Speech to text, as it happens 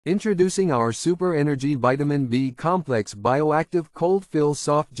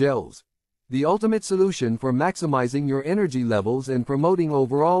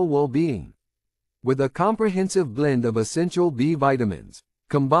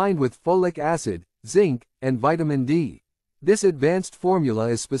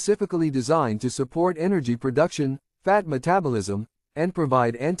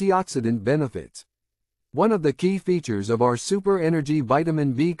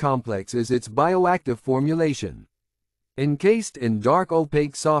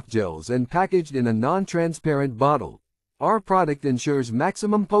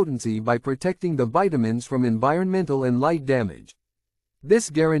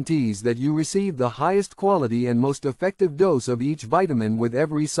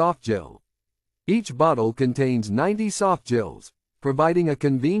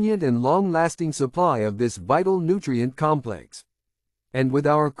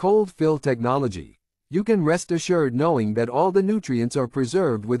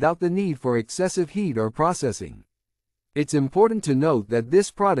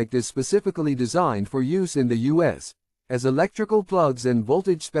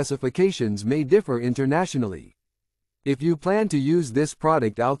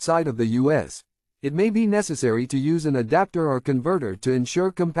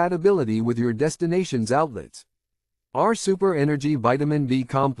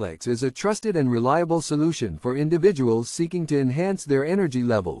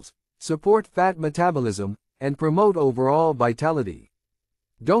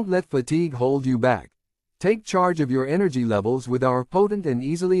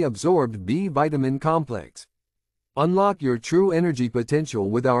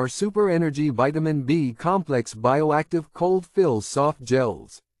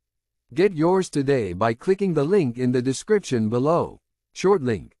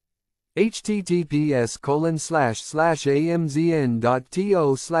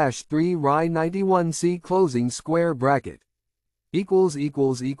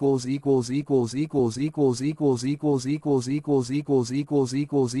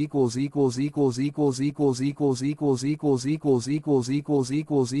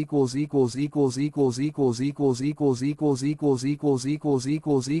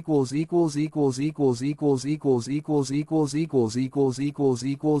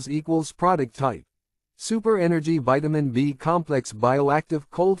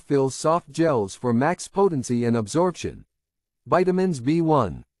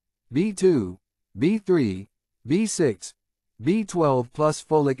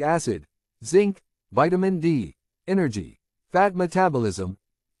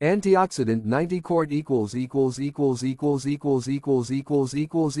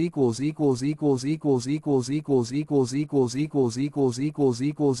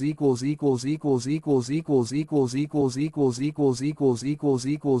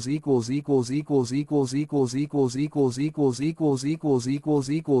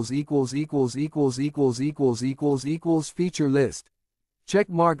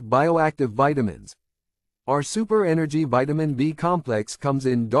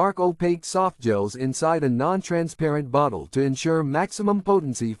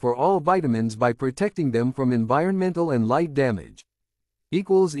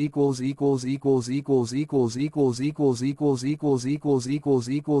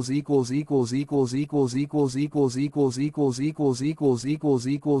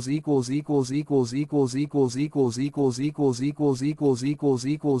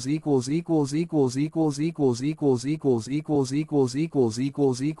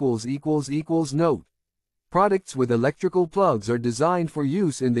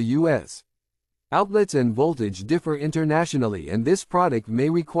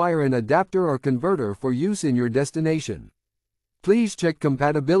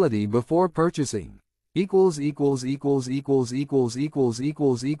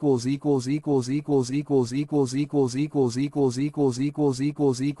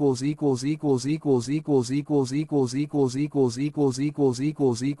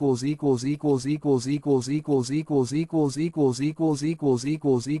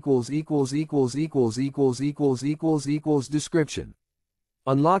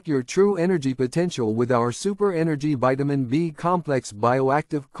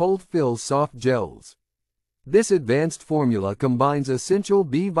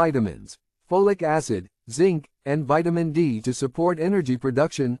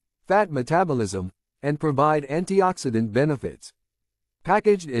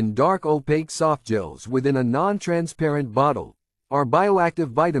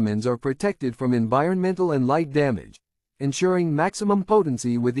ensuring maximum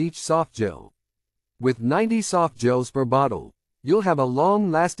potency with each soft gel. With 90 soft gels per bottle, you'll have a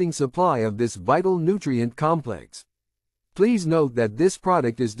long-lasting supply of this vital nutrient complex. Please note that this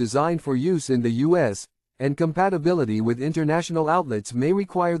product is designed for use in the US, and compatibility with international outlets may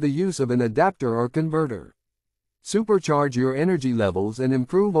require the use of an adapter or converter. Supercharge your energy levels and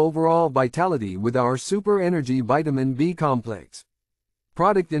improve overall vitality with our Super Energy Vitamin B Complex.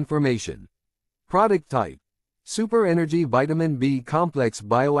 Product information. Product type: Super Energy Vitamin B Complex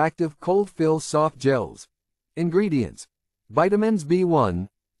Bioactive Cold Fill Soft Gels. Ingredients: vitamins B1,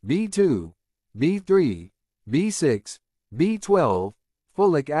 B2, B3, B6, B12,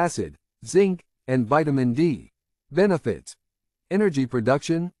 folic acid, zinc, and vitamin D. Benefits: energy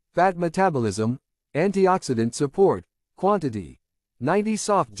production, fat metabolism, antioxidant support. Quantity: 90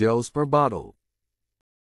 soft gels per bottle.